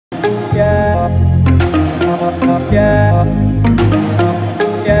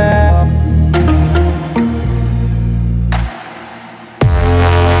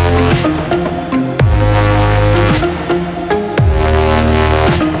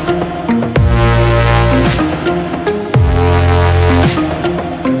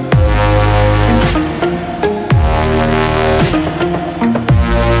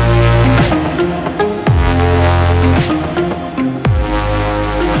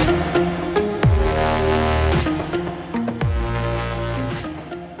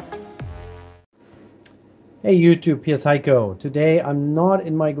Hey YouTube, here's Heiko. Today I'm not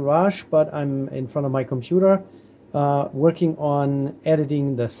in my garage, but I'm in front of my computer working on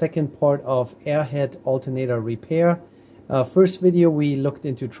editing the second part of Airhead alternator repair. First video we looked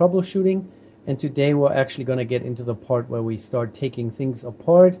into troubleshooting, and today we're actually going to get into the part where we start taking things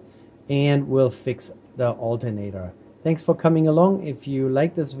apart and we'll fix the alternator. Thanks for coming along. If you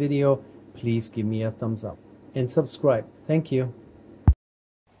like this video, please give me a thumbs up and subscribe. Thank you.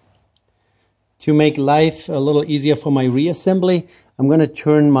 To make life a little easier for my reassembly, I'm going to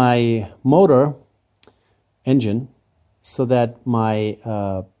turn my motor engine so that my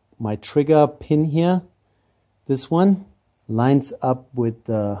my trigger pin here, this one, lines up with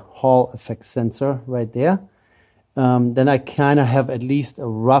the Hall effect sensor right there. Then I kind of have at least a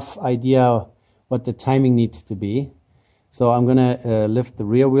rough idea what the timing needs to be. So I'm going to lift the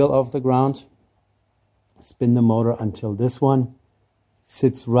rear wheel off the ground, spin the motor until this one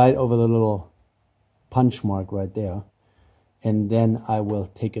sits right over the little punch mark right there, and then I will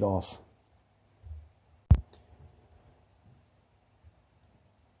take it off.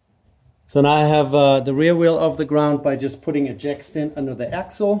 So now I have the rear wheel off the ground by just putting a jack stand under the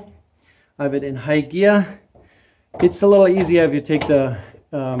axle. I have it in high gear. It's a little easier if you take the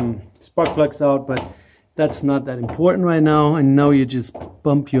spark plugs out, but that's not that important right now. And now you just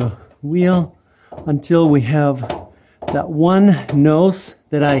bump your wheel until we have that one nose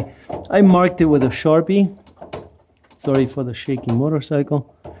that I marked it with a Sharpie. Sorry for the shaky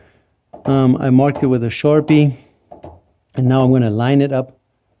motorcycle. I marked it with a Sharpie, and now I'm going to line it up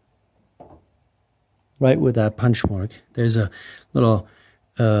right with that punch mark. There's a little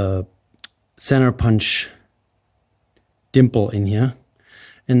center punch dimple in here,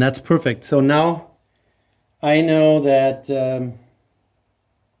 and that's perfect. So now I know that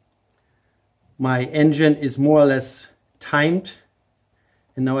my engine is more or less timed,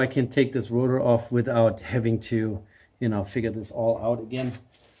 and now I can take this rotor off without having to, figure this all out again.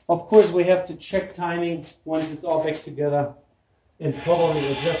 Of course, we have to check timing once it's all back together and probably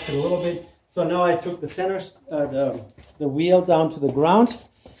adjust it a little bit. So now I took the center, the wheel down to the ground.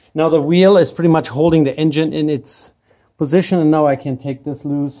 Now the wheel is pretty much holding the engine in its position, and now I can take this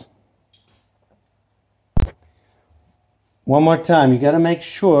loose. One more time, you got to make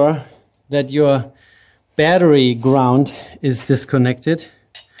sure that your battery ground is disconnected,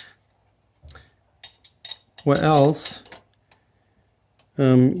 or else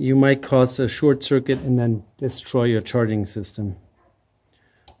you might cause a short circuit and then destroy your charging system.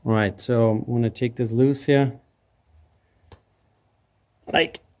 All right, so I'm going to take this loose here,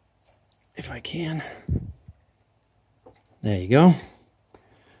 like, if I can. There you go.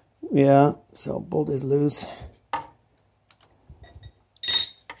 Yeah, so bolt is loose.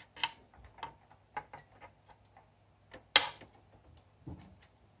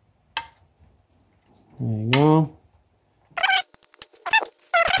 There you go.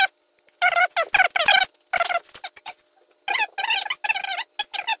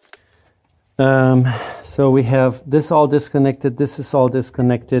 So we have this all disconnected, this is all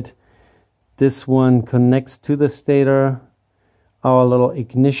disconnected. This one connects to the stator. Our little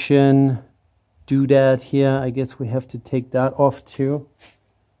ignition doodad here, I guess we have to take that off too.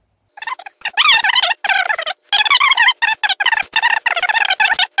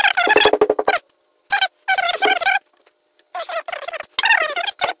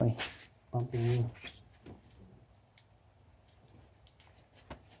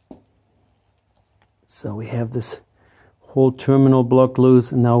 So we have this whole terminal block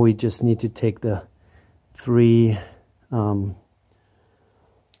loose, and now we just need to take the three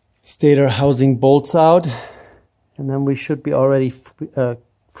stator housing bolts out, and then we should be already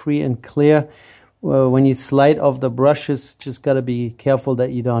free and clear. When you slide off the brushes, just got to be careful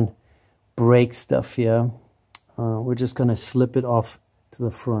that you don't break stuff here. We're just going to slip it off to the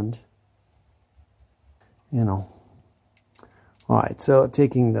front. All right, so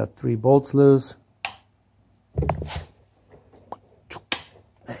taking the three bolts loose.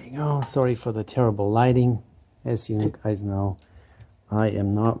 There you go. Sorry for the terrible lighting. As you guys know, I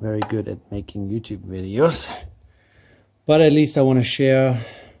am not very good at making YouTube videos, but at least I want to share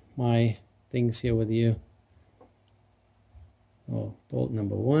my things here with you. Oh, bolt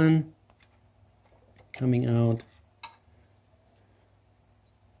number one coming out.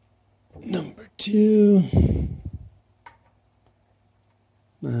 Number two.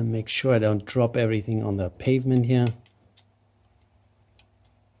 Make sure I don't drop everything on the pavement here.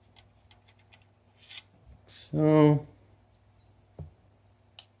 So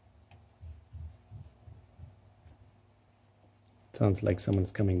sounds like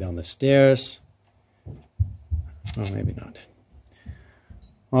someone's coming down the stairs. Oh, maybe not.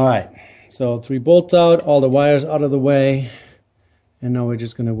 All right, so 3 bolts out, all the wires out of the way. And now we're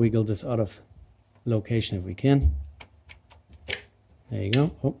just gonna wiggle this out of location if we can. There you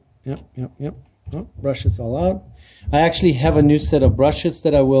go. Oh, yep. Oh, brushes all out. I actually have a new set of brushes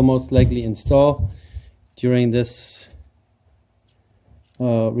that I will most likely install during this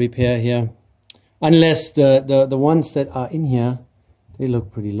repair here. Unless the ones that are in here, they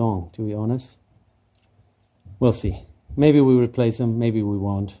look pretty long, to be honest. We'll see. Maybe we replace them, maybe we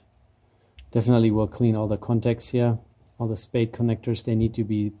won't. Definitely we'll clean all the contacts here. All the spade connectors, they need to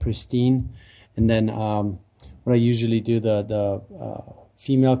be pristine. And then what I usually do, the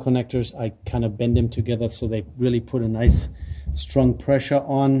female connectors, I kind of bend them together so they really put a nice strong pressure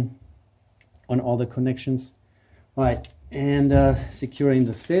on all the connections. All right, and securing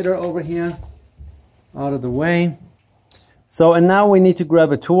the stator over here out of the way. So, and now we need to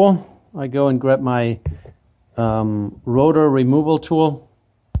grab a tool. I go and grab my rotor removal tool.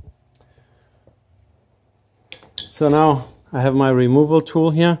 So now I have my removal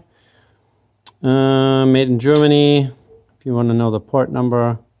tool here, made in Germany. If you want to know the part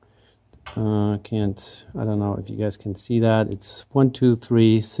number, I don't know if you guys can see that. It's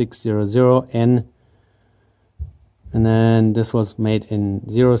 123600N. And then this was made in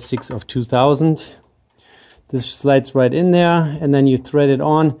 06 of 2000. This slides right in there, and then you thread it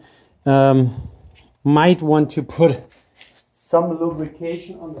on. Might want to put some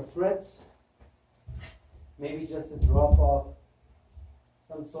lubrication on the threads. Maybe just a drop of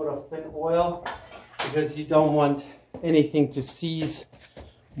some sort of thin oil, because you don't want anything to seize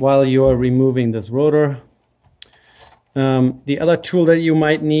while you are removing this rotor. The other tool that you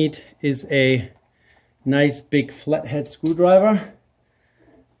might need is a nice big flathead screwdriver,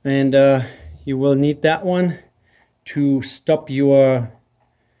 and you will need that one to stop your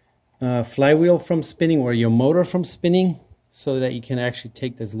flywheel from spinning or your motor from spinning, so that you can actually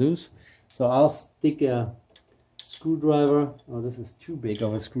take this loose. So I'll stick a screwdriver, oh, this is too big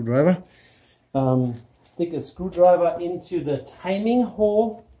of a screwdriver. Stick a screwdriver into the timing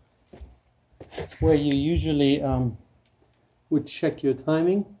hole where you usually would check your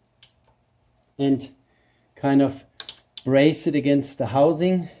timing, and kind of brace it against the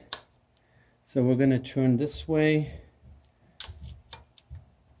housing. So we're going to turn this way.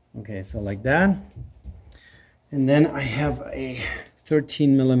 Okay, so like that. And then I have a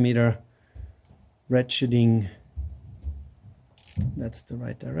 13mm ratcheting. That's the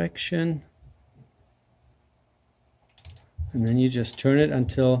right direction. And then you just turn it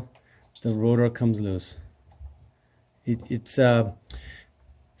until the rotor comes loose. So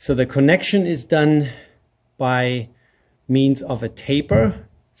the connection is done by means of a taper.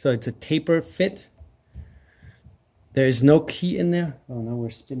 So it's a taper fit. There is no key in there. Oh, now we're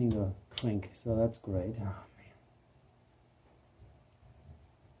spinning the crank, so that's great. Oh,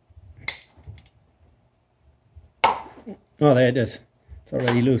 man. Oh, there it is. It's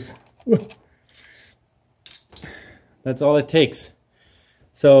already loose. That's all it takes.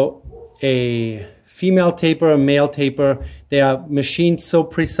 So a female taper, a male taper, they are machined so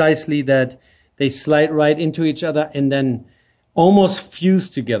precisely that they slide right into each other and then almost fuse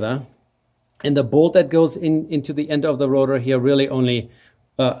together. And the bolt that goes into the end of the rotor here really only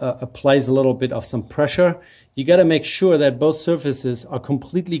applies a little bit of some pressure. You got to make sure that both surfaces are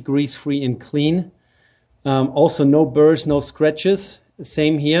completely grease-free and clean. Also no burrs, no scratches.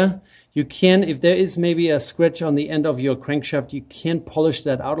 Same here. You can, if there is maybe a scratch on the end of your crankshaft, you can polish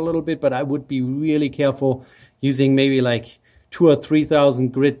that out a little bit, but I would be really careful using maybe like 2,000 or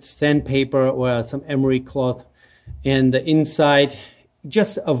 3,000 grit sandpaper or some emery cloth. And the inside,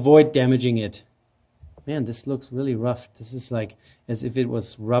 just avoid damaging it. Man, this looks really rough. This is like as if it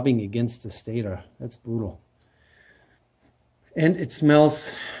was rubbing against the stator. That's brutal. And it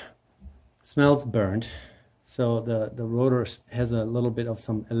smells burnt. So the rotor has a little bit of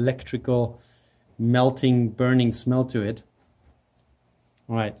some electrical melting, burning smell to it.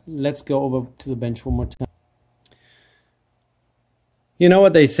 All right, let's go over to the bench one more time. You know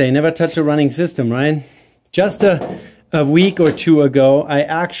what they say, never touch a running system, right? Just a week or two ago, I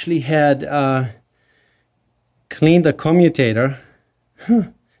actually had cleaned the commutator.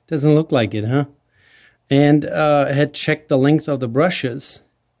 Doesn't look like it, huh? And had checked the length of the brushes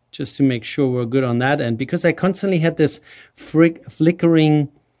just to make sure we're good on that end, because I constantly had this flickering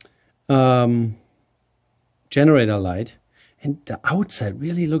generator light, and the outside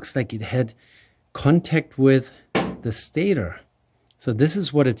really looks like it had contact with the stator. So this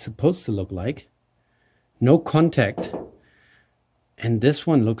is what it's supposed to look like. No contact. And this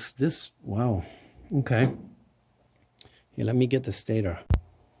one looks wow. Okay. Here, let me get the stator.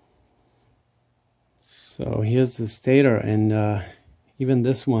 So here's the stator, and even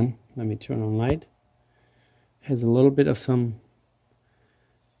this one, let me turn on light, has a little bit of some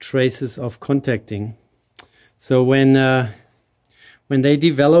traces of contacting. So when they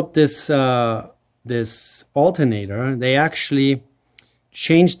developed this this alternator, they actually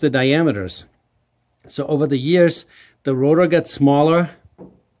changed the diameters. So over the years, the rotor got smaller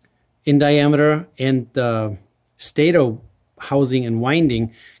in diameter, and the stator housing and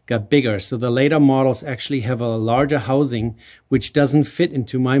winding got bigger. So the later models actually have a larger housing, which doesn't fit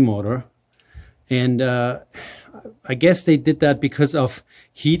into my motor. And I guess they did that because of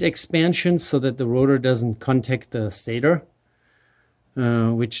heat expansion, so that the rotor doesn't contact the stator,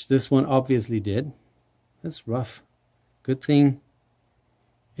 which this one obviously did. That's rough. Good thing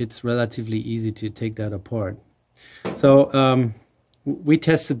it's relatively easy to take that apart. So we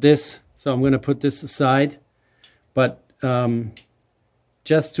tested this, so I'm going to put this aside. But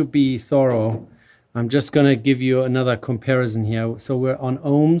just to be thorough, I'm just going to give you another comparison here. So we're on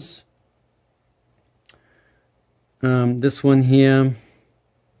ohms. This one here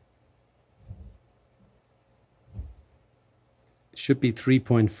should be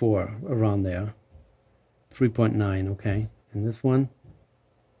 3.4, around there. 3.9, okay. And this one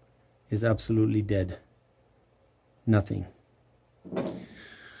is absolutely dead. Nothing.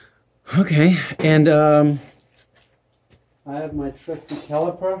 Okay, and I have my trusty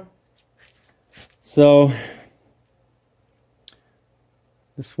caliper. So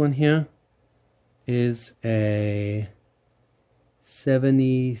this one here is a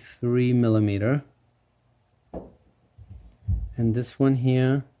 73 millimeter, and this one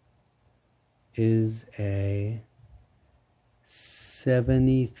here is a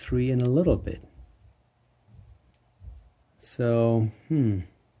 73 and a little bit. So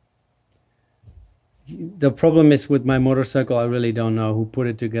the problem is with my motorcycle, I really don't know who put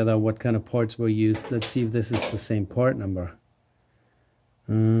it together, what kind of parts were used. Let's see if this is the same part number.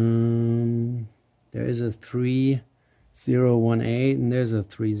 There is a 3018 and there's a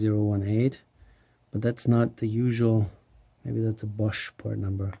 3018, but that's not the usual. Maybe that's a Bosch part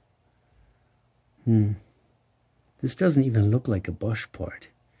number. This doesn't even look like a Bosch part.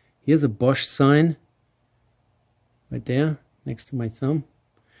 Here's a Bosch sign right there next to my thumb,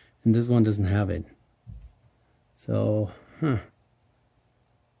 and this one doesn't have it. So, I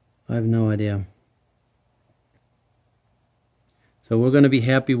have no idea. So we're going to be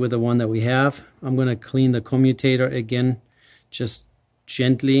happy with the one that we have. I'm going to clean the commutator again, just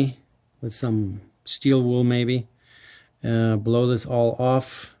gently with some steel wool maybe. Blow this all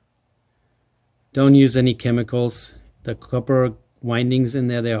off. Don't use any chemicals. The copper windings in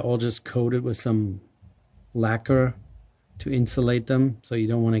there, they're all just coated with some lacquer to insulate them, so you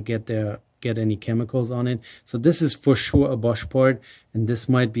don't want to get any chemicals on it. So this is for sure a Bosch part, and this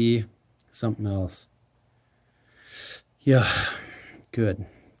might be something else. Yeah, good,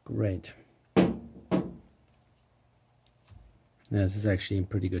 great. This is actually in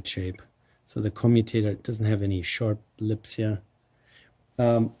pretty good shape. So the commutator doesn't have any sharp lips here.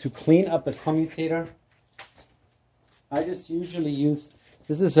 To clean up the commutator, I just usually use,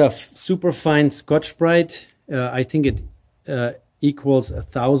 this is a super fine Scotch-Brite. I think it equals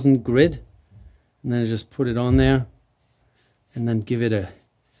 1,000 grit. And then I just put it on there and then give it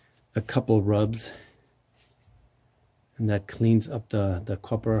a couple rubs. And that cleans up the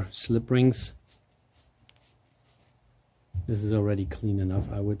copper slip rings. This is already clean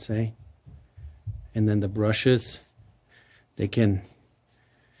enough, I would say. And then the brushes, they can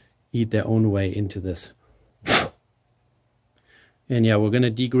eat their own way into this. And yeah, we're going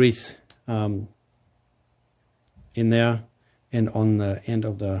to degrease in there and on the end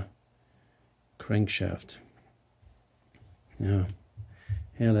of the crankshaft. Yeah,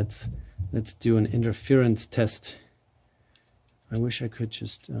 let's do an interference test. I wish I could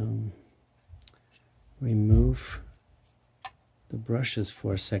just remove the brushes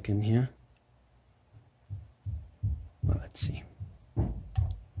for a second here. Well, let's see. I'm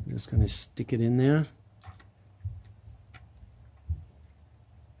just going to stick it in there.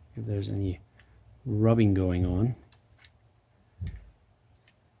 If there's any rubbing going on.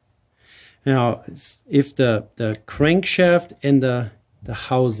 Now, if the crankshaft and the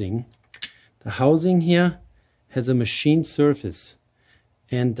housing here has a machined surface,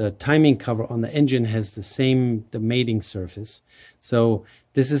 and the timing cover on the engine has the mating surface. So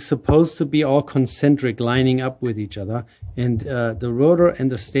this is supposed to be all concentric, lining up with each other, and the rotor and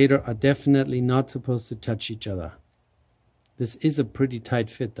the stator are definitely not supposed to touch each other. This is a pretty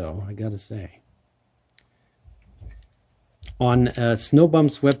tight fit though, I gotta say. On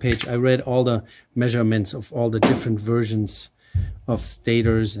Snowbump's webpage, I read all the measurements of all the different versions of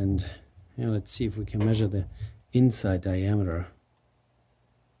stators, and let's see if we can measure the inside diameter.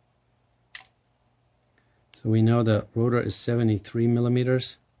 So we know the rotor is 73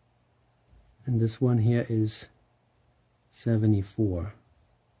 millimeters, and this one here is 74.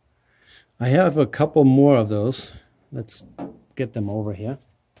 I have a couple more of those. Let's get them over here.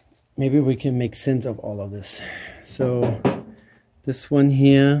 Maybe we can make sense of all of this. So this one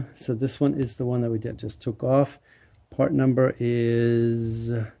here, so this one is the one that we just took off. Part number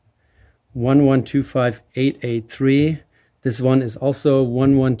is 1125883. This one is also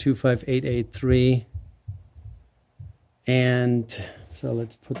 1125883. And so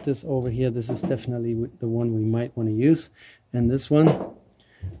let's put this over here. This is definitely the one we might want to use. And this one.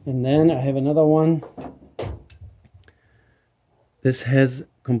 And then I have another one. This has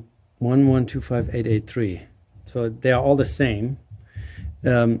 1125883. So they are all the same.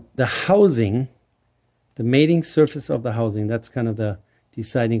 The housing, the mating surface of the housing, that's kind of the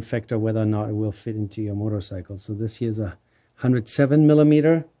deciding factor whether or not it will fit into your motorcycle. So this here is a 107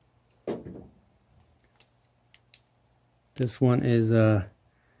 millimeter. This one is a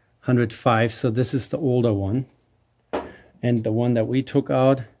 105, so this is the older one. And the one that we took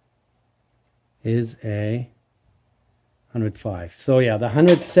out is a 105. So yeah, the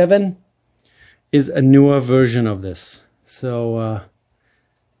 107 is a newer version of this. So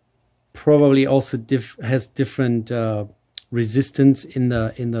probably also has different resistance in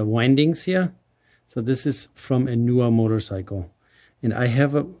the windings here. So this is from a newer motorcycle. And I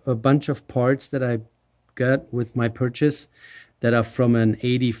have a bunch of parts that I got with my purchase that are from an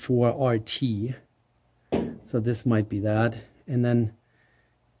 84 RT. So this might be that. And then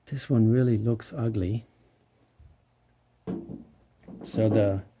this one really looks ugly. So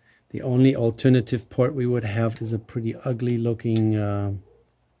the only alternative part we would have is a pretty ugly looking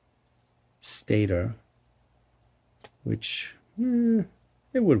stator, which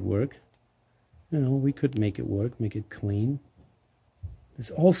it would work. You know, we could make it work, make it clean. This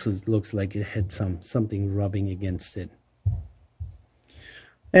also looks like it had something rubbing against it.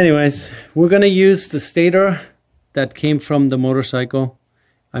 Anyways, we're gonna use the stator that came from the motorcycle.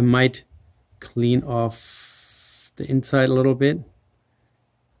 I might clean off the inside a little bit.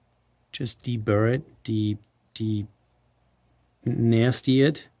 Just deburr it, nasty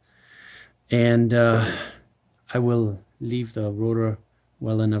it. And I will leave the rotor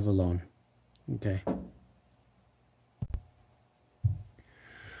well enough alone. Okay.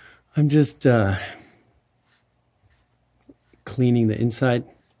 I'm just cleaning the inside,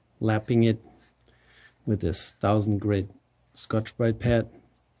 lapping it with this 1000 grit Scotch-Brite pad.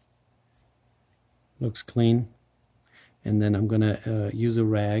 Looks clean. And then I'm gonna use a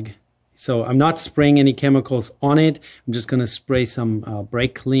rag. So I'm not spraying any chemicals on it. I'm just gonna spray some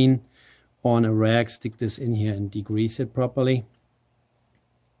brake clean on a rag, stick this in here and degrease it properly.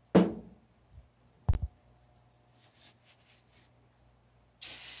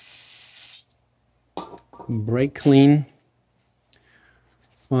 Brake clean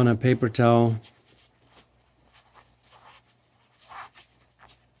on a paper towel.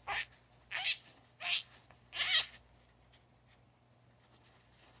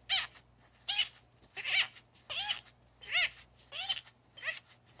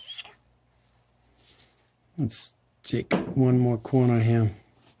 Let's take one more corner here.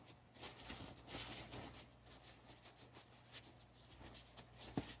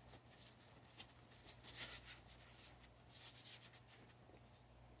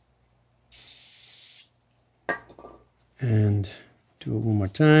 And do it one more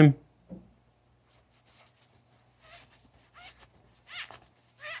time.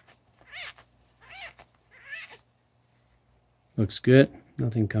 Looks good.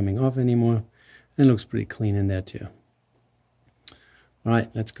 Nothing coming off anymore. And looks pretty clean in there too. All right,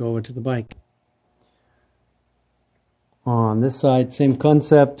 let's go over to the bike. On this side, same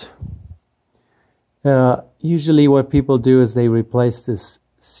concept. Usually what people do is they replace this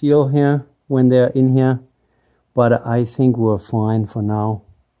seal here when they're in here. But I think we're fine for now.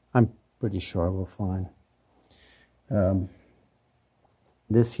 I'm pretty sure we're fine.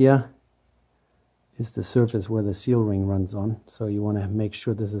 This here is the surface where the seal ring runs on. So you want to make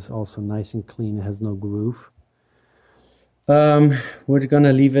sure this is also nice and clean. It has no groove. We're going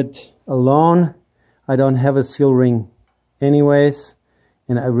to leave it alone. I don't have a seal ring anyways.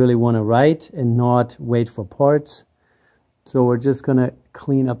 And I really want to ride and not wait for parts. So we're just going to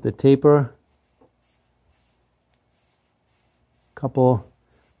clean up the taper.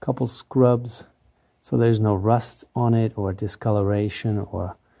 Couple scrubs so there's no rust on it or discoloration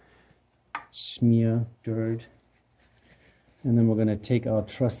or smear dirt. And then we're going to take our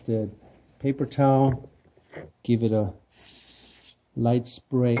trusted paper towel, give it a light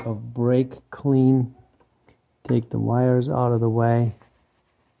spray of brake clean, take the wires out of the way,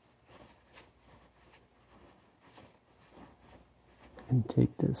 and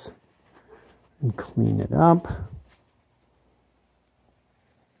take this and clean it up.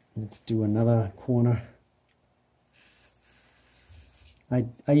 Let's do another corner.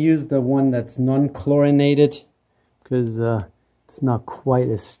 I use the one that's non-chlorinated because it's not quite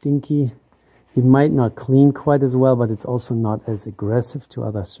as stinky. It might not clean quite as well, but it's also not as aggressive to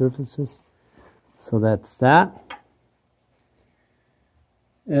other surfaces. So that's that.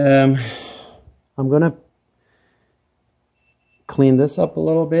 I'm gonna clean this up a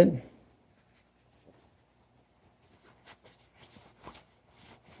little bit.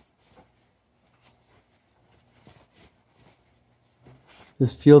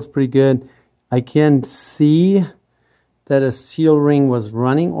 This feels pretty good. I can see that a seal ring was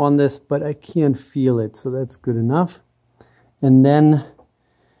running on this, but I can't feel it, so that's good enough. And then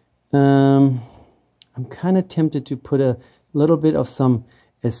I'm kind of tempted to put a little bit of some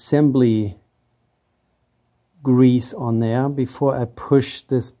assembly grease on there before I push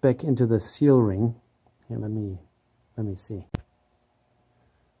this back into the seal ring. Here, let me see.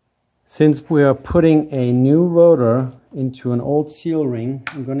 Since we are putting a new rotor into an old seal ring,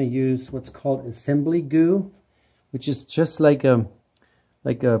 I'm going to use what's called assembly goo, which is just like a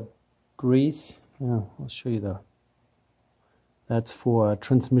grease. Yeah, I'll show you that's for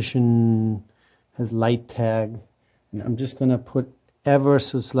transmission, has light tag. And I'm just going to put ever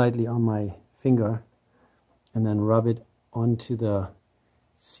so slightly on my finger and then rub it onto the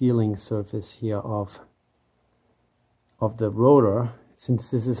sealing surface here of the rotor.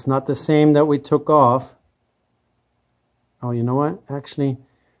 Since this is not the same that we took off. Oh, you know what? Actually,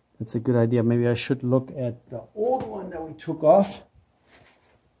 that's a good idea. Maybe I should look at the old one that we took off.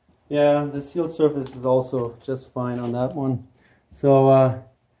 Yeah, the seal surface is also just fine on that one. So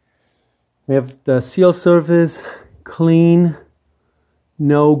we have the seal surface clean,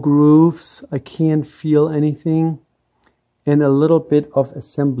 no grooves. I can't feel anything, and a little bit of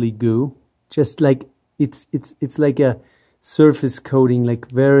assembly goo. Just like it's like a surface coating, like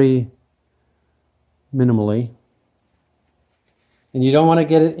very minimally. And you don't want to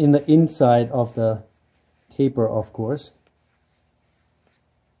get it in the inside of the taper, of course.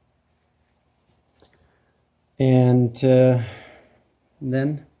 And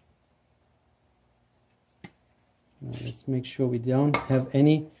then let's make sure we don't have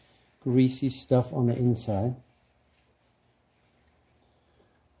any greasy stuff on the inside.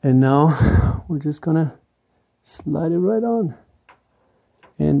 And now we're just gonna slide it right on.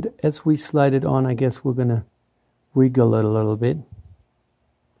 And as we slide it on, I guess we're gonna wiggle it a little bit,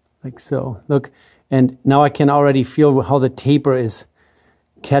 like so. Look, and now I can already feel how the taper is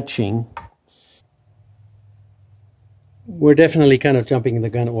catching. We're definitely kind of jumping the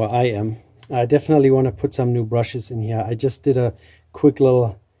gun, or I am. I definitely want to put some new brushes in here. I just did a quick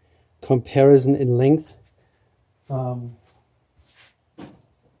little comparison in length.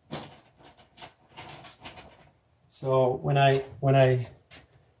 So when I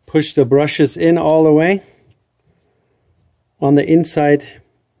push the brushes in all the way, on the inside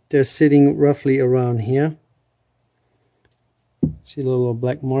they're sitting roughly around here. See the little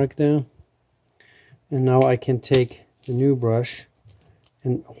black mark there? And now I can take the new brush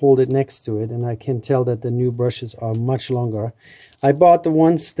and hold it next to it, and I can tell that the new brushes are much longer. I bought the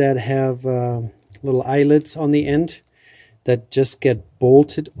ones that have little eyelets on the end that just get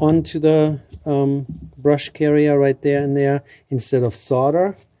bolted onto the brush carrier right there and there instead of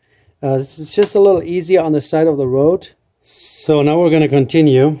solder. This is just a little easier on the side of the road. So now we're going to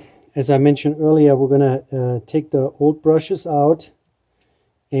continue. As I mentioned earlier, we're going to take the old brushes out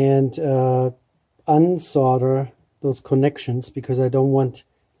and unsolder those connections because I don't want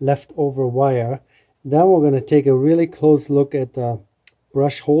leftover wire. Then we're going to take a really close look at the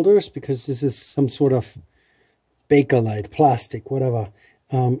brush holders because this is some sort of Bakelite, plastic, whatever,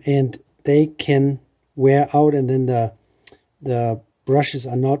 and they can wear out, and then the brushes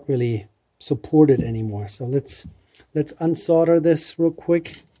are not really supported anymore. So let's unsolder this real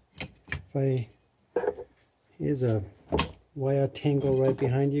quick. Here's a wire tangle right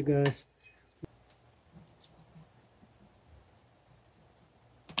behind you guys.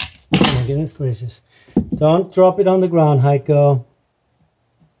 Oh my goodness gracious. Don't drop it on the ground, Heiko.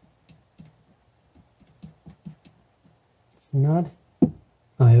 It's not.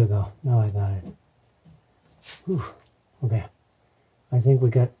 Oh, here we go. Now I got it. Whew. Okay. I think we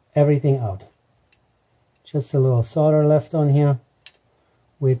got everything out. Just a little solder left on here,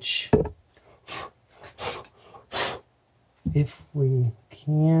 which, if we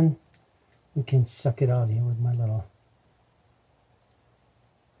can suck it out here with my little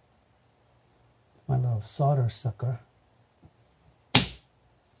solder sucker.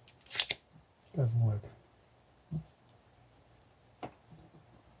 Doesn't work.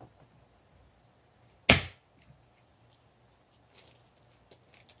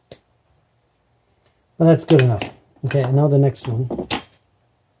 Well, that's good enough. Okay, and now the next one.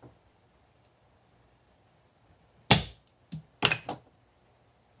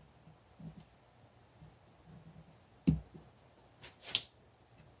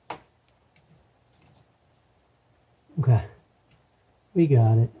 Okay, we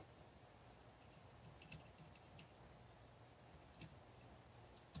got it.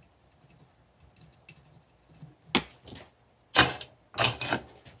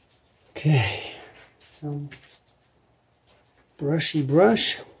 Okay, some brushy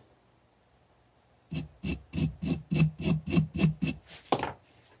brush.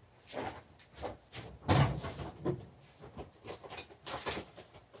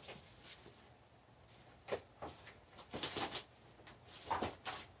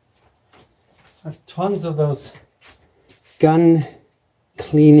 I have tons of those gun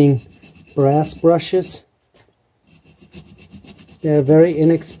cleaning brass brushes. They're very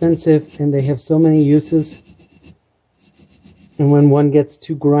inexpensive and they have so many uses. And when one gets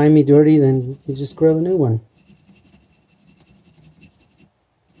too grimy, dirty, then you just grab a new one.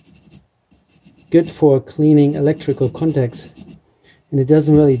 Good for cleaning electrical contacts. And it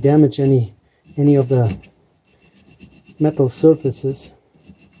doesn't really damage any of the metal surfaces.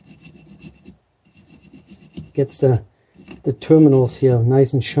 Gets the terminals here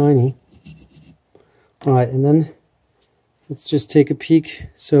nice and shiny. Alright, and then let's just take a peek.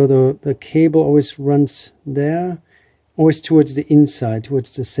 So the cable always runs there, always towards the inside,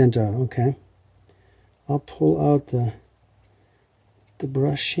 towards the center. Okay. I'll pull out the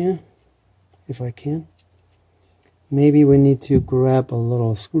brush here, if I can. Maybe we need to grab a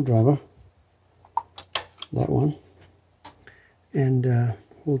little screwdriver, that one, and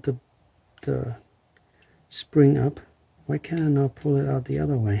hold the spring up. Why can't I not pull it out the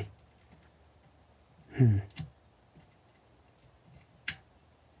other way?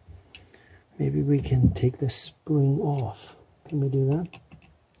 Maybe we can take the spring off. Can we do that?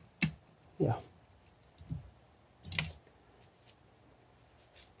 Yeah.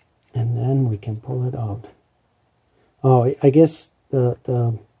 And then we can pull it out. Oh, I guess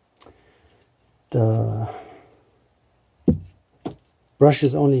the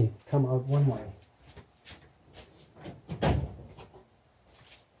brushes only come out one way.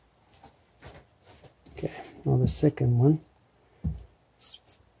 Okay, now the second one.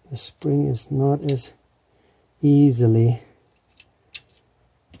 The spring is not as easily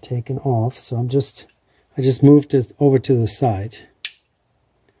taken off, so I just moved it over to the side.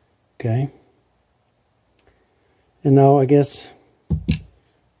 Okay. And now I guess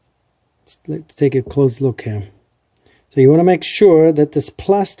let's take a close look here. So you want to make sure that this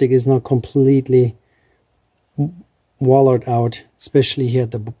plastic is not completely wallowed out, especially here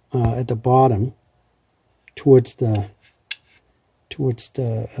at the bottom, towards the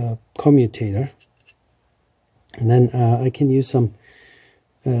commutator. And then I can use some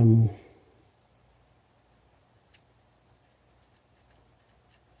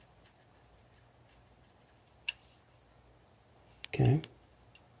okay,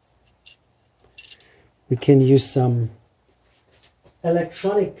 we can use some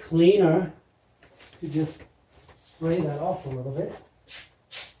electronic cleaner to just spray that off a little bit.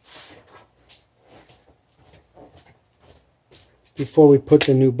 Before we put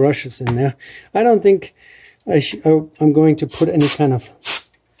the new brushes in there. I don't think I'm going to put any kind of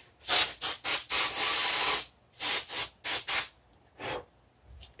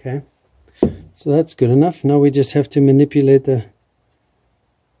okay, so that's good enough. Now we just have to manipulate the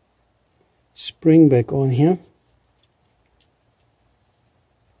spring back on here.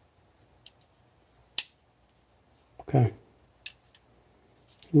 Okay,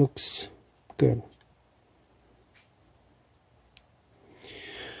 looks good.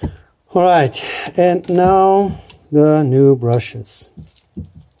 All right, and now the new brushes.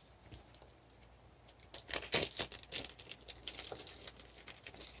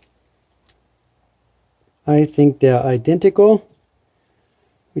 I think they're identical.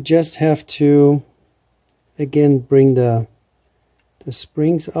 We just have to, again, bring the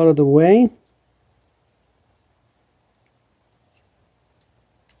springs out of the way.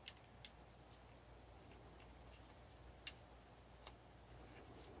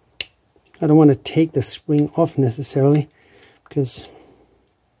 I don't want to take the spring off necessarily, because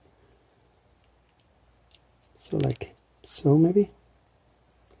so like so, maybe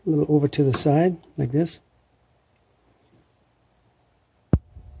a little over to the side like this.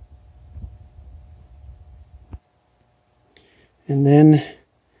 And then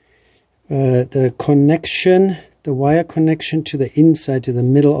the connection, the wire connection to the inside, to the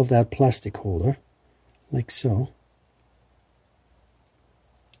middle of that plastic holder, like so.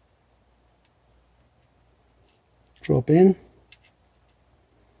 drop in,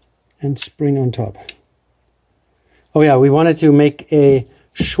 and spring on top. Oh yeah, we wanted to make a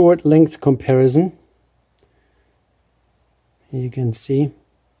short length comparison. You can see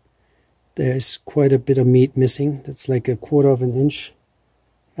there's quite a bit of meat missing. That's like 1/4 of an inch.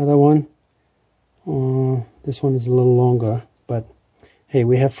 Other one, this one is a little longer, but hey,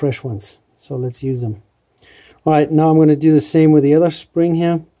 we have fresh ones, so let's use them. All right, now I'm going to do the same with the other spring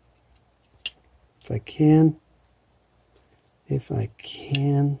here. If I can.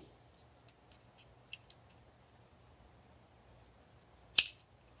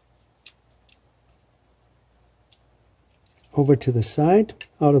 Over to the side,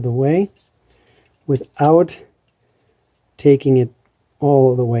 out of the way, without taking it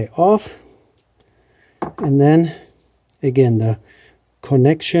all the way off. And then, again, the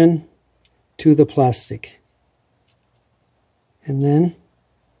connection to the plastic. And then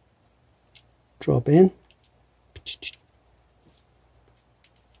drop in,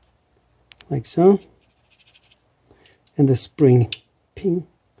 like so. And the spring, ping.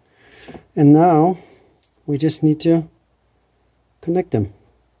 And now we just need to connect them,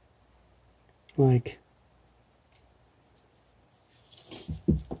 like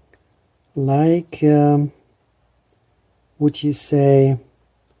would you say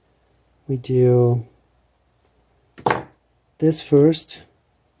we do this first,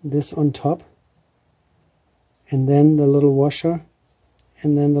 this on top, and then the little washer,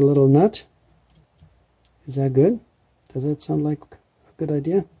 and then the little nut? Is that good? Does that sound like a good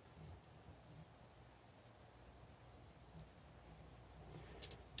idea?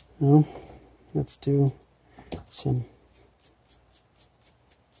 Now, let's do some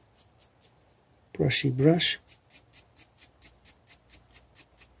brushy brush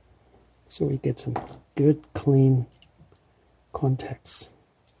so we get some good clean contacts.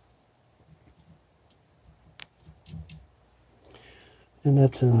 And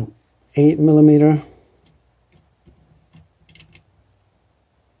that's an 8mm.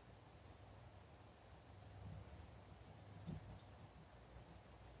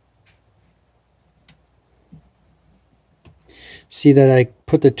 See that I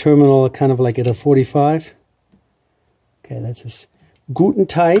put the terminal kind of like at a 45. Okay, that's as good and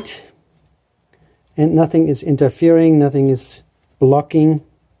tight. And nothing is interfering, nothing is blocking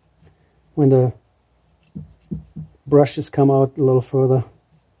when the brushes come out a little further.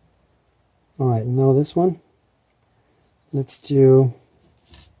 All right, now this one. Let's do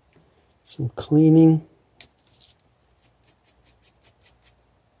some cleaning.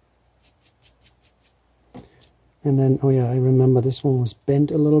 And then, oh yeah, I remember this one was bent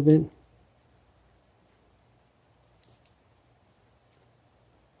a little bit.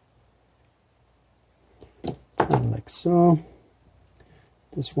 And like so.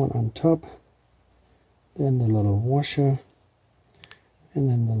 This one on top. Then the little washer. And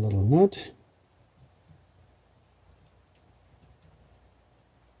then the little nut.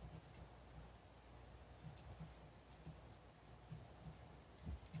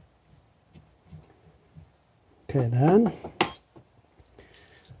 Okay, then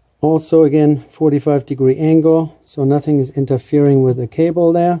also again 45-degree angle, so nothing is interfering with the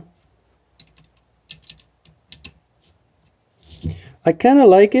cable there. I kind of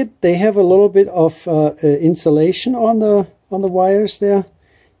like it. They have a little bit of insulation on the wires there.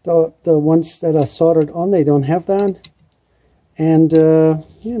 The ones that are soldered on, they don't have that. And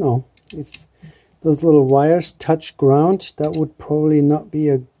you know, if those little wires touch ground, that would probably not be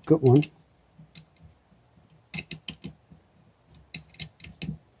a good one.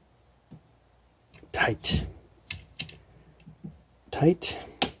 Tight.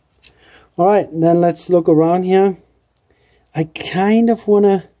 All right, then let's look around here. I kind of want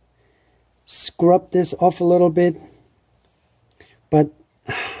to scrub this off a little bit, but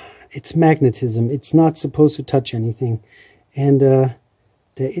it's magnetism. It's not supposed to touch anything. And there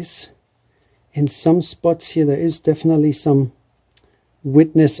is, in some spots here, there is definitely some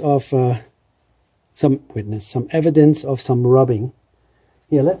witness of some evidence of some rubbing.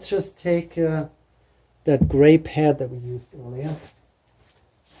 Here, let's just take that gray pad that we used earlier.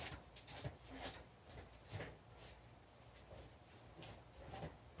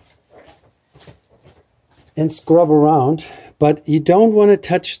 And scrub around, but you don't want to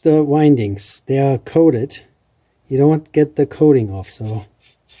touch the windings. They are coated. You don't want to get the coating off, so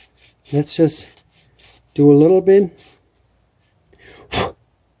let's just do a little bit.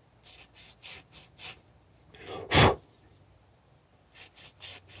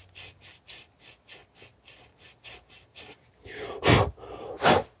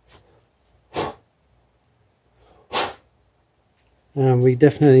 We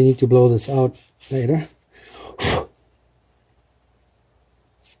definitely need to blow this out later.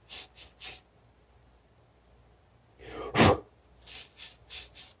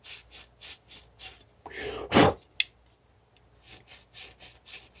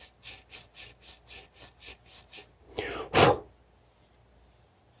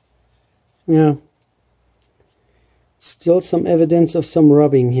 Yeah. Still some evidence of some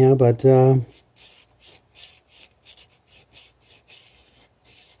rubbing here, but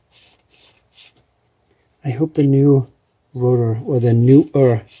I hope the new rotor, or the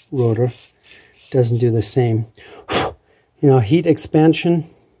newer rotor, doesn't do the same. You know, heat expansion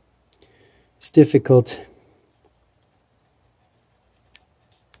is difficult.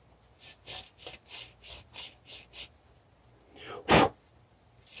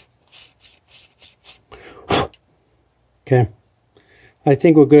 Okay, I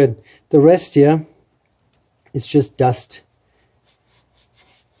think we're good. The rest here is just dust.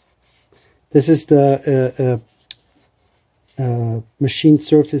 This is the machine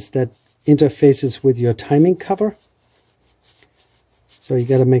surface that interfaces with your timing cover. So you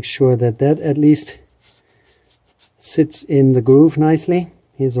got to make sure that that at least sits in the groove nicely.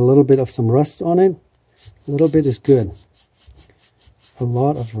 Here's a little bit of some rust on it. A little bit is good. A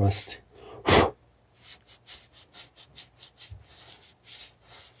lot of rust.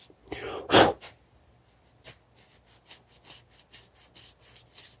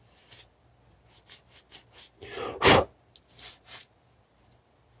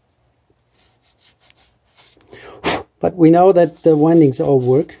 But we know that the windings all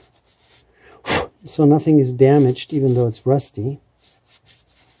work, so nothing is damaged, even though it's rusty.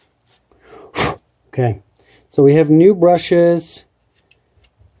 Okay, so we have new brushes,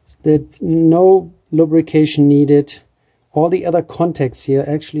 no lubrication needed. All the other contacts here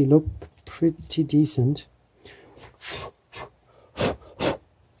actually look pretty decent.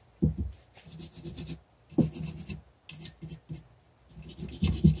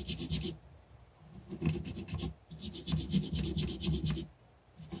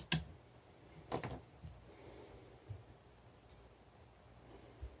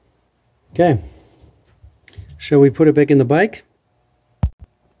 Okay, shall we put it back in the bike?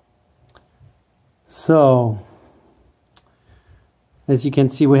 So, as you can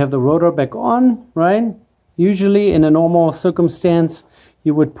see, we have the rotor back on, right? Usually in a normal circumstance,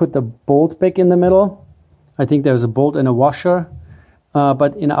 you would put the bolt back in the middle. I think there's a bolt and a washer.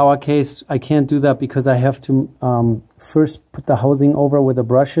 But in our case, I can't do that because I have to first put the housing over with the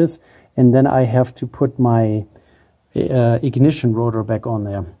brushes, and then I have to put my ignition rotor back on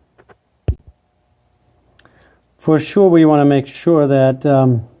there. For sure, we want to make sure that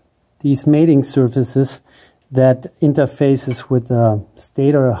these mating surfaces that interfaces with the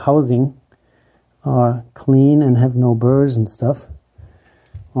stator housing are clean and have no burrs and stuff.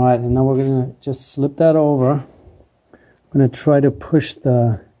 All right, and now we're going to just slip that over. I'm going to try to push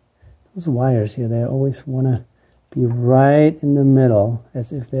those wires here. They always want to be right in the middle,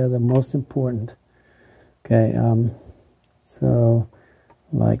 as if they're the most important. Okay, so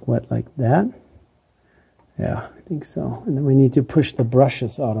like that. Yeah, I think so. And then we need to push the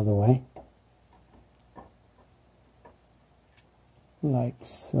brushes out of the way. Like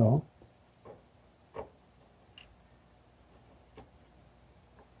so.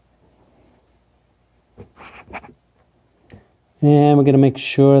 And we're going to make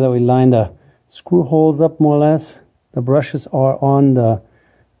sure that we line the screw holes up more or less. The brushes are on the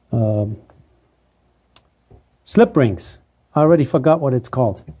slip rings. I already forgot what it's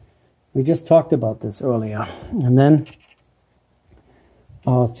called. We just talked about this earlier. And then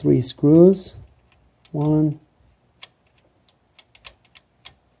our 3 screws. 1,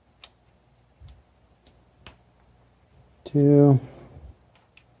 2,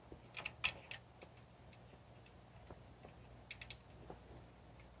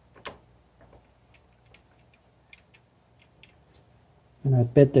 and I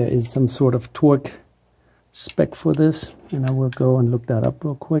bet there is some sort of torque spec for this, and I will go and look that up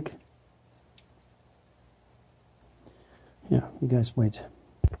real quick. Yeah, you guys wait.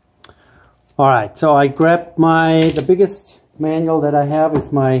 All right, so I grabbed the biggest manual that I have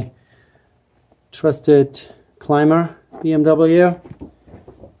is my trusted climber BMW,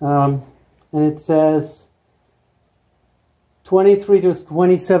 and it says 23 to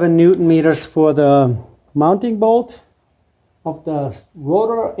 27 Newton meters for the mounting bolt of the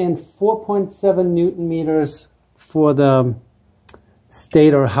rotor and 4.7 Newton meters for the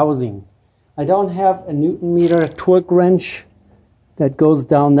stator housing. I don't have a Newton meter torque wrench that goes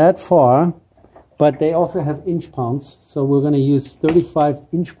down that far, but they also have inch pounds, so we're going to use 35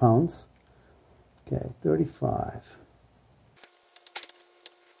 inch pounds. Okay, 35.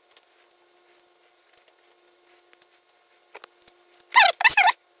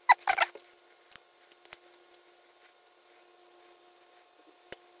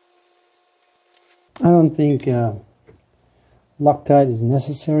 I don't think Loctite is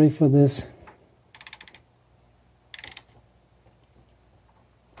necessary for this.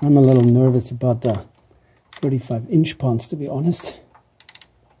 I'm a little nervous about the 35-inch ponds, to be honest.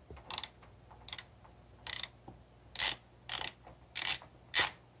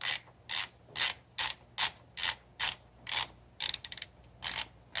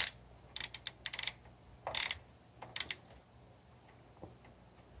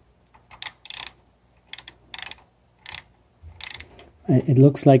 It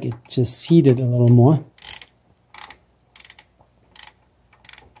looks like it just seeded a little more.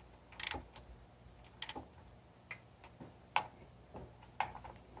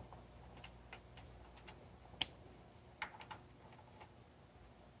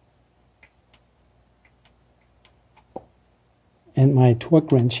 And my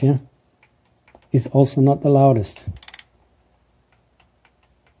torque wrench here is also not the loudest.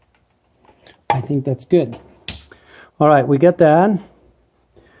 I think that's good. All right, we get that.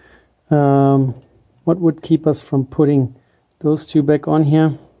 What would keep us from putting those two back on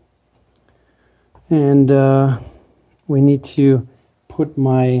here? And we need to put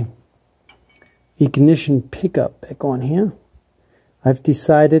my ignition pickup back on here. I've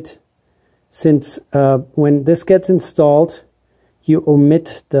decided, since when this gets installed, you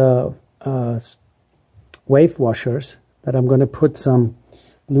omit the wave washers, that I'm going to put some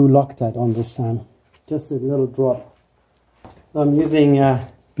blue Loctite on this time. Just a little drop. So I'm using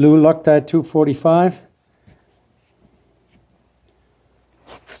blue Loctite 245.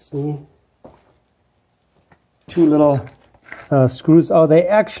 See, two little screws. Oh, they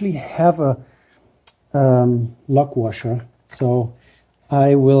actually have a lock washer, so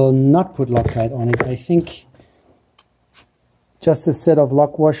I will not put Loctite on it. I think just a set of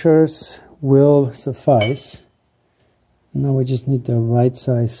lock washers will suffice. Now we just need the right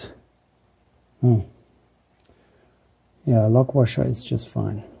size. Oh. Yeah, a lock washer is just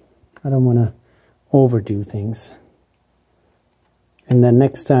fine. I don't want to overdo things. And then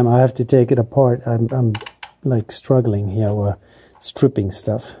next time I have to take it apart, I'm like struggling here with stripping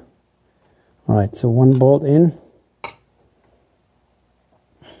stuff. All right, so one bolt in.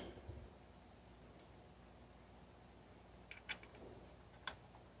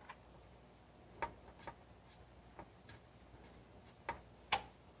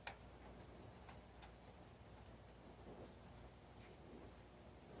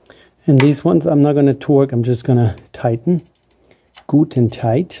 And these ones I'm not going to torque, I'm just going to tighten. Good and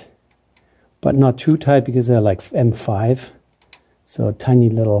tight, but not too tight because they're like M5. So tiny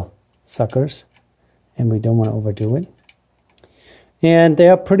little suckers, and we don't want to overdo it. And they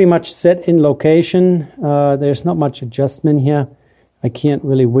are pretty much set in location. There's not much adjustment here. I can't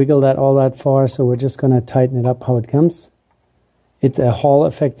really wiggle that all that far, so we're just going to tighten it up how it comes. It's a Hall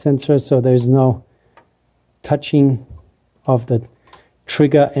effect sensor, so there's no touching of the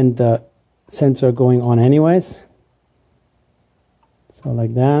trigger and the sensor going on anyways. So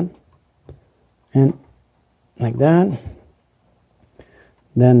like that, and like that.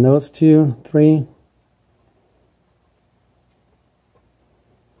 Then those 2, 3.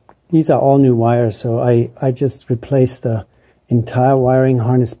 These are all new wires, so I just replaced the entire wiring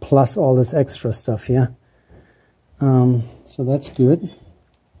harness plus all this extra stuff here. So that's good.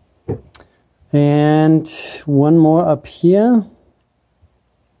 And one more up here.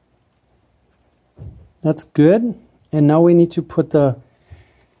 That's good. And now we need to put the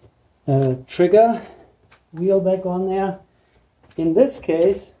trigger wheel back on there. In this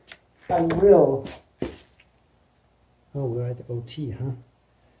case, I will... Oh, we're at OT, huh?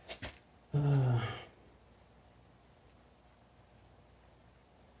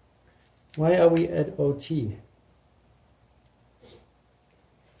 Why are we at OT?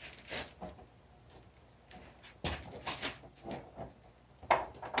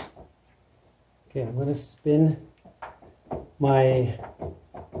 Okay, I'm going to spin my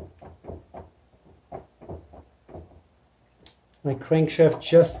crankshaft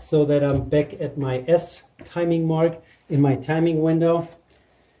just so that I'm back at my S timing mark in my timing window.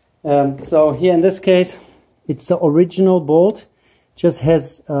 So here in this case, it's the original bolt, just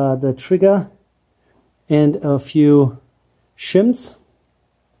has the trigger and a few shims,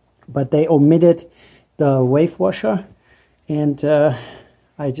 but they omitted the wave washer, and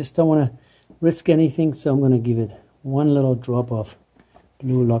I just don't want to risk anything, so I'm going to give it one little drop of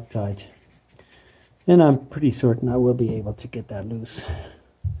blue Loctite. And I'm pretty certain I will be able to get that loose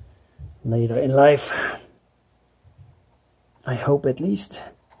later in life. I hope, at least.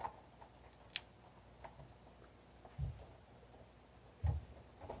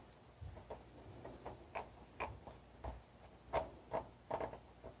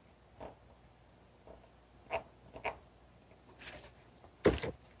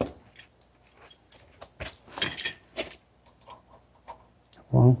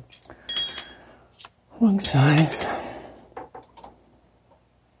 Wrong size.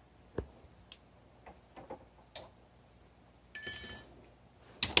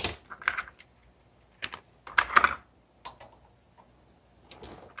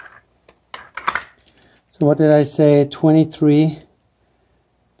 So what did I say? 23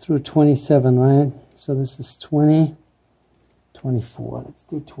 through 27, right? So this is 20, 24. Let's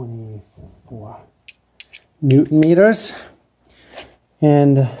do 24 Newton meters.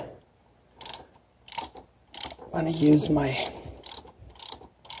 And I'm going to use my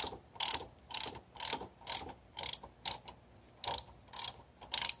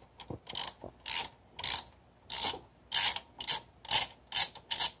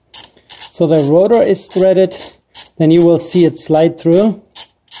so the rotor is threaded, then you will see it slide through,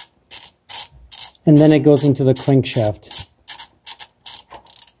 and then it goes into the crankshaft.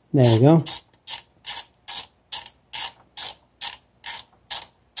 There we go.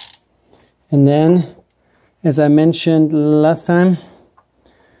 And then, as I mentioned last time,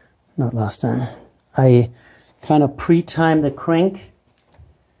 I kind of pre-time the crank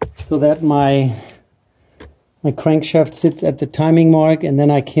so that my crankshaft sits at the timing mark, and then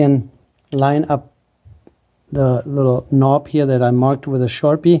I can line up the little knob here that I marked with a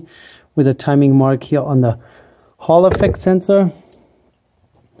Sharpie with a timing mark here on the Hall effect sensor.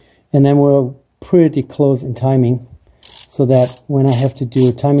 And then we're pretty close in timing, so that when I have to do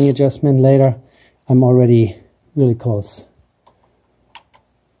a timing adjustment later, I'm already really close.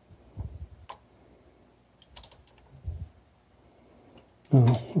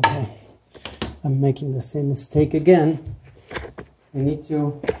 Oh, okay. I'm making the same mistake again. I need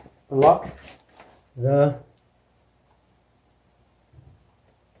to block the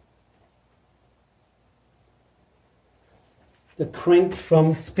crank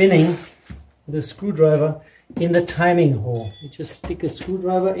from spinning the screwdriver in the timing hole. You just stick a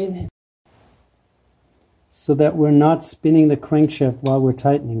screwdriver in so that we're not spinning the crankshaft while we're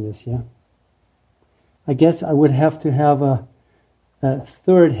tightening this here. I guess I would have to have a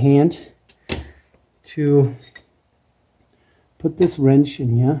third hand to put this wrench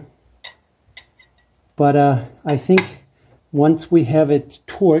in here. But I think once we have it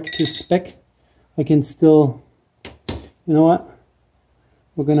torqued to spec, I can still, you know what?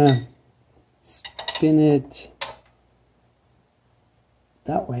 We're gonna spin it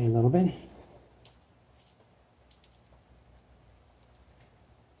that way a little bit.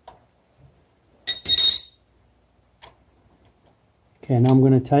 Okay, now I'm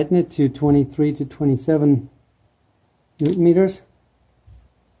going to tighten it to 23 to 27 Newton meters.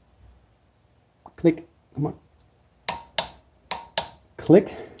 Click, come on.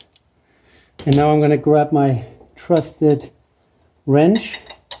 Click. And now I'm going to grab my trusted wrench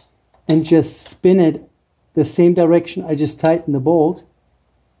and just spin it the same direction I just tightened the bolt.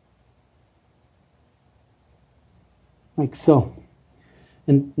 Like so.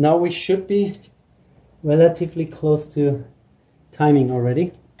 And now we should be relatively close to timing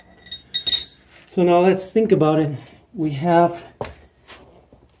already. So now let's think about it. We have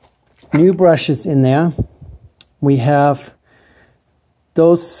new brushes in there. We have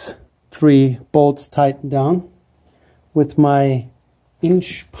those 3 bolts tightened down with my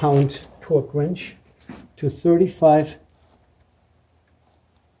inch-pound torque wrench to 35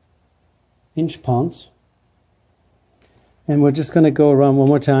 inch-pounds. And we're just going to go around one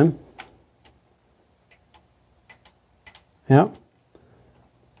more time. Yeah.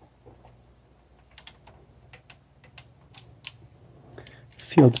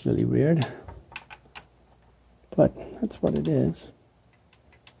 Feels really weird, but that's what it is.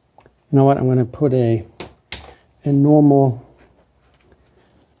 You know what? I'm going to put a normal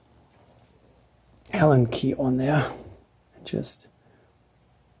Allen key on there. Just,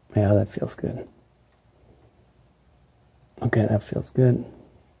 yeah, that feels good. Okay, that feels good.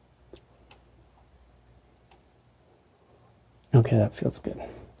 Okay, that feels good.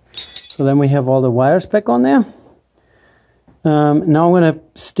 So then we have all the wires back on there. Now I'm going to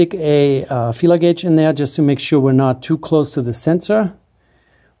stick a feeler gauge in there just to make sure we're not too close to the sensor.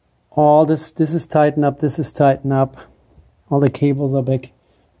 All this is tightened up, this is tightened up. All the cables are back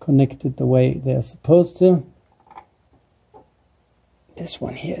connected the way they're supposed to. This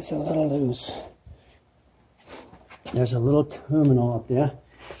one here is a little loose. There's a little terminal up there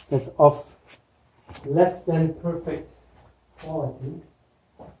that's of less than perfect quality.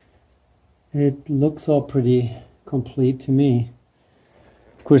 It looks all pretty complete to me.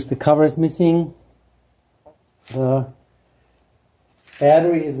 Of course, the cover is missing. The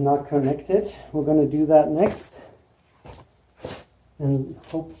battery is not connected. We're going to do that next and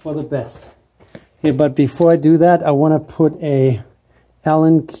hope for the best. Okay, but before I do that, I want to put a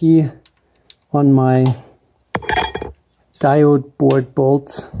Allen key on my diode board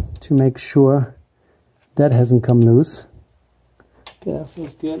bolts to make sure that hasn't come loose. Okay, that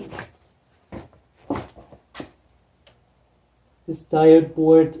feels good. This diode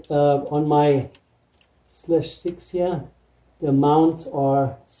board on my /6 here, the mounts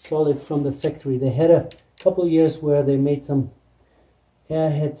are solid from the factory. They had a couple years where they made some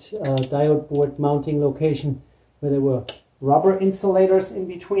Airhead diode board mounting location where there were rubber insulators in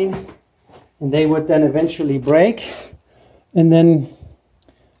between, and they would then eventually break. And then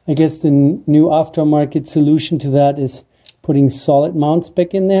I guess the new aftermarket solution to that is putting solid mounts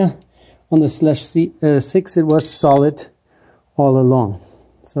back in there. On the /6 it was solid all along,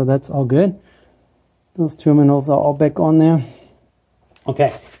 so that's all good. Those terminals are all back on there.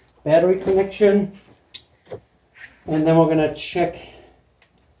 Okay, battery connection, and then we're gonna check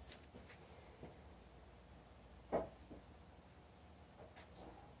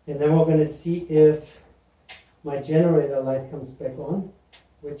see if my generator light comes back on,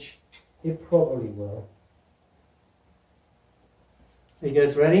 which it probably will. Are you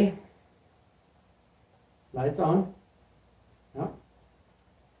guys ready? Lights on? Yeah?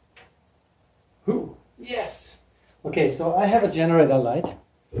 Whew. Yes! Okay, so I have a generator light.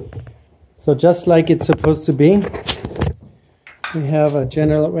 So just like it's supposed to be, we have a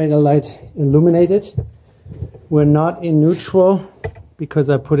generator light illuminated. We're not in neutral because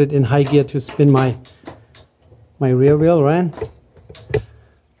I put it in high gear to spin my rear wheel, right?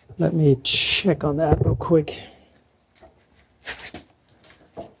 Let me check on that real quick.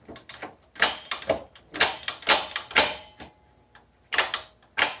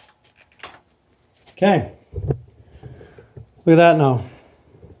 Okay, look at that now.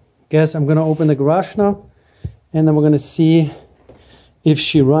 Guess I'm gonna open the garage now, and then we're gonna see if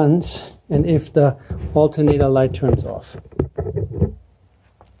she runs and if the alternator light turns off.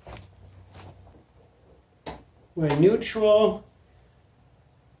 We're neutral.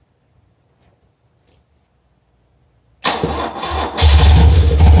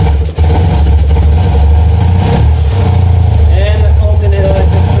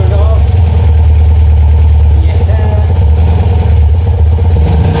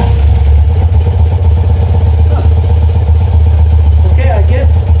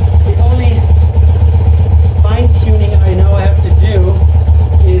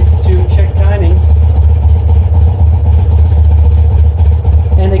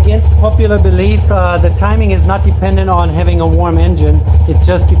 Popular belief, the timing is not dependent on having a warm engine, it's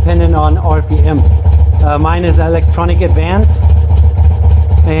just dependent on RPM. Mine is electronic advance,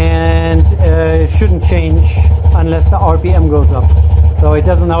 and it shouldn't change unless the RPM goes up, so it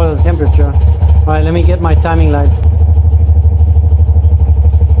doesn't know the temperature. Alright, let me get my timing light.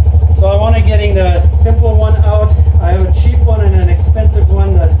 So I want to getting the simple one out. I have a cheap one and an expensive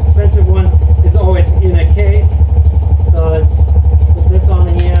one. The expensive one is always in a case, so let's put this on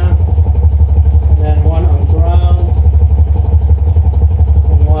here. Then one on ground,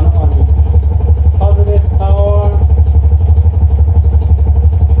 and one on positive power,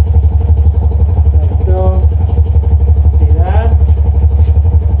 like so. See that?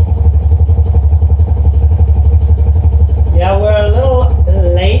 Yeah, we're a little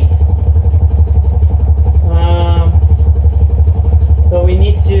late, so we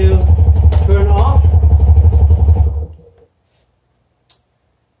need to turn off.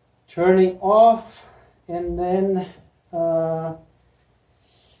 Turning off, and then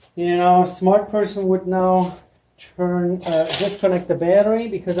you know, a smart person would now disconnect the battery,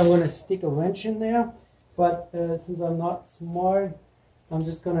 because I'm going to stick a wrench in there. But since I'm not smart, I'm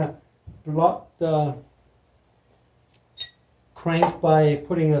just going to block the crank by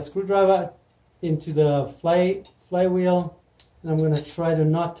putting a screwdriver into the flywheel, and I'm going to try to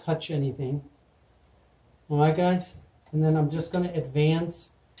not touch anything. Alright guys, and then I'm just going to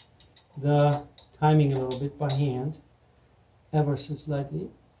advance the timing a little bit by hand, ever so slightly.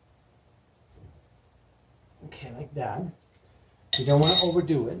 Okay, like that. You don't want to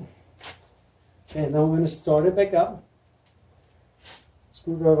overdo it. Okay, now I'm going to start it back up.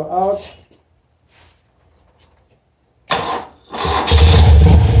 Screwdriver out.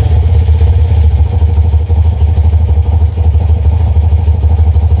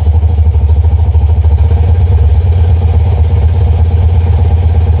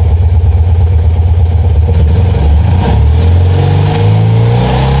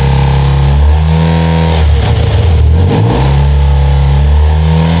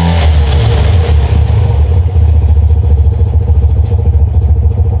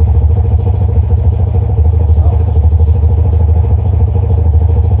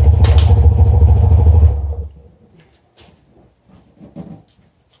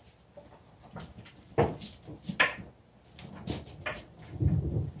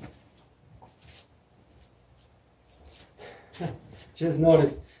 just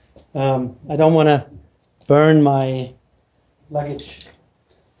noticed. I don't want to burn my luggage.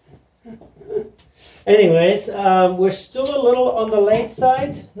 Anyways, we're still a little on the late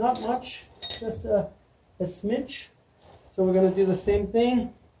side, not much, just a smidge. So we're going to do the same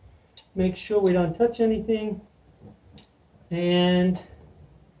thing. Make sure we don't touch anything. And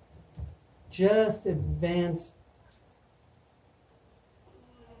just advance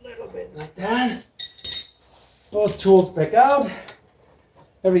a little bit like that. Both tools back out.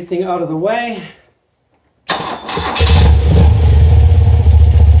 Everything out of the way.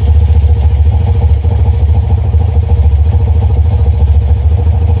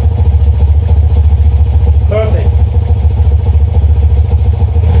 Perfect.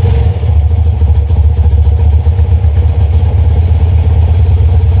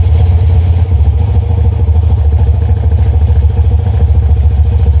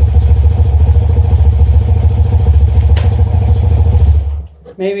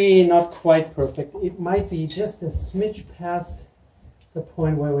 Maybe not quite perfect. It might be just a smidge past the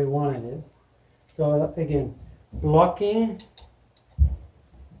point where we wanted it. So again, blocking,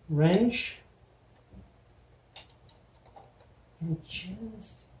 wrench, and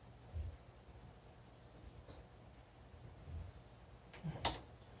just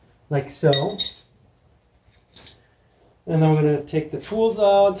like so. And then we're going to take the tools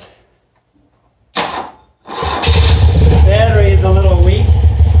out. The battery is a little weak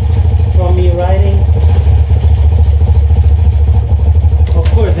from me riding. Of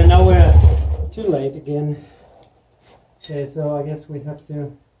course, and now we're too late again. Okay, so I guess we have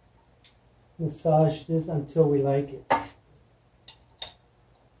to massage this until we like it.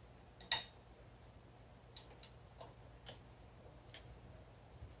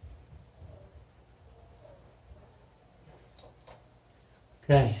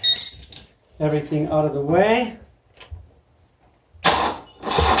 Okay, everything out of the way.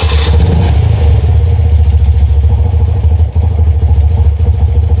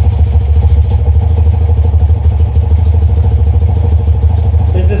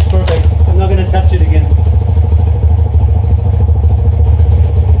 This is perfect. I'm not going to touch it again.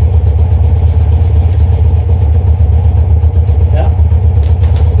 Yeah.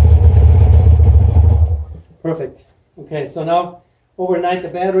 Perfect. Okay, so now overnight the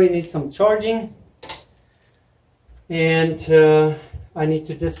battery needs some charging, and I need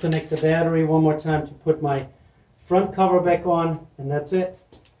to disconnect the battery one more time to put my front cover back on, and that's it.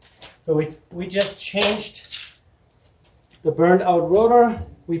 So we just changed the burned out rotor.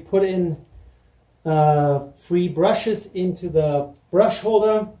 We put in 3 brushes into the brush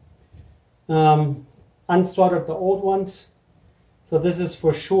holder, unsoldered the old ones. So this is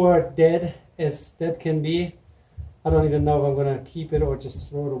for sure dead as dead can be. I don't even know if I'm going to keep it or just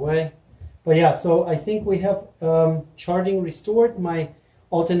throw it away. But yeah, so I think we have charging restored. My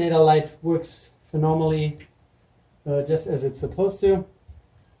alternator light works phenomenally, just as it's supposed to.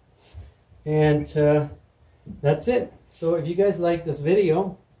 And that's it. So if you guys like this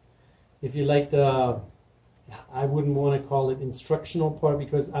video, if you like the, I wouldn't want to call it instructional part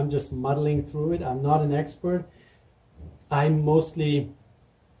because I'm just muddling through it. I'm not an expert. I mostly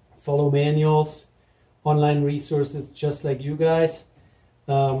follow manuals, online resources, just like you guys.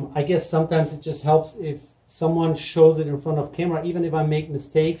 I guess sometimes it just helps if someone shows it in front of camera. Even if I make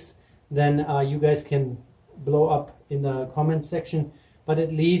mistakes, then you guys can blow up in the comment section. But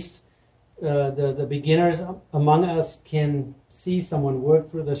at least the beginners among us can see someone work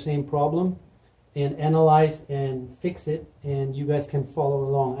through the same problem and analyze and fix it, and you guys can follow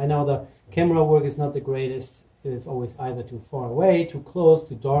along. I know the camera work is not the greatest. It's always either too far away, too close,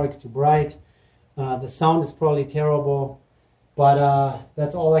 too dark, too bright. The sound is probably terrible, but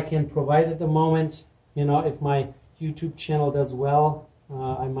that's all I can provide at the moment. You know, if my YouTube channel does well,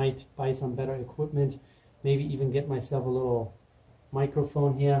 I might buy some better equipment, maybe even get myself a little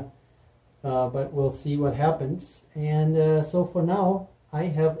microphone here, but we'll see what happens. And so for now, I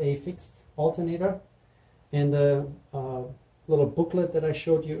have a fixed alternator and the little booklet that I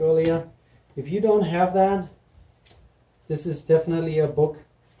showed you earlier. If you don't have that, this is definitely a book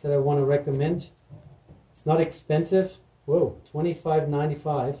that I want to recommend. It's not expensive. Whoa,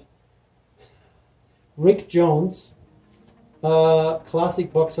 $25.95. Rick Jones,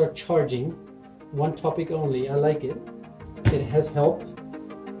 classic boxer charging. One topic only. I like it. It has helped.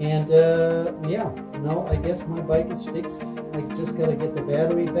 And yeah, now I guess my bike is fixed. I just gotta get the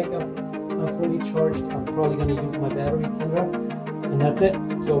battery back up fully charged. I'm probably gonna use my battery tender. And that's it.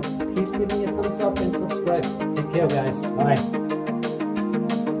 So please give me a thumbs up and subscribe. Take care, guys. Bye.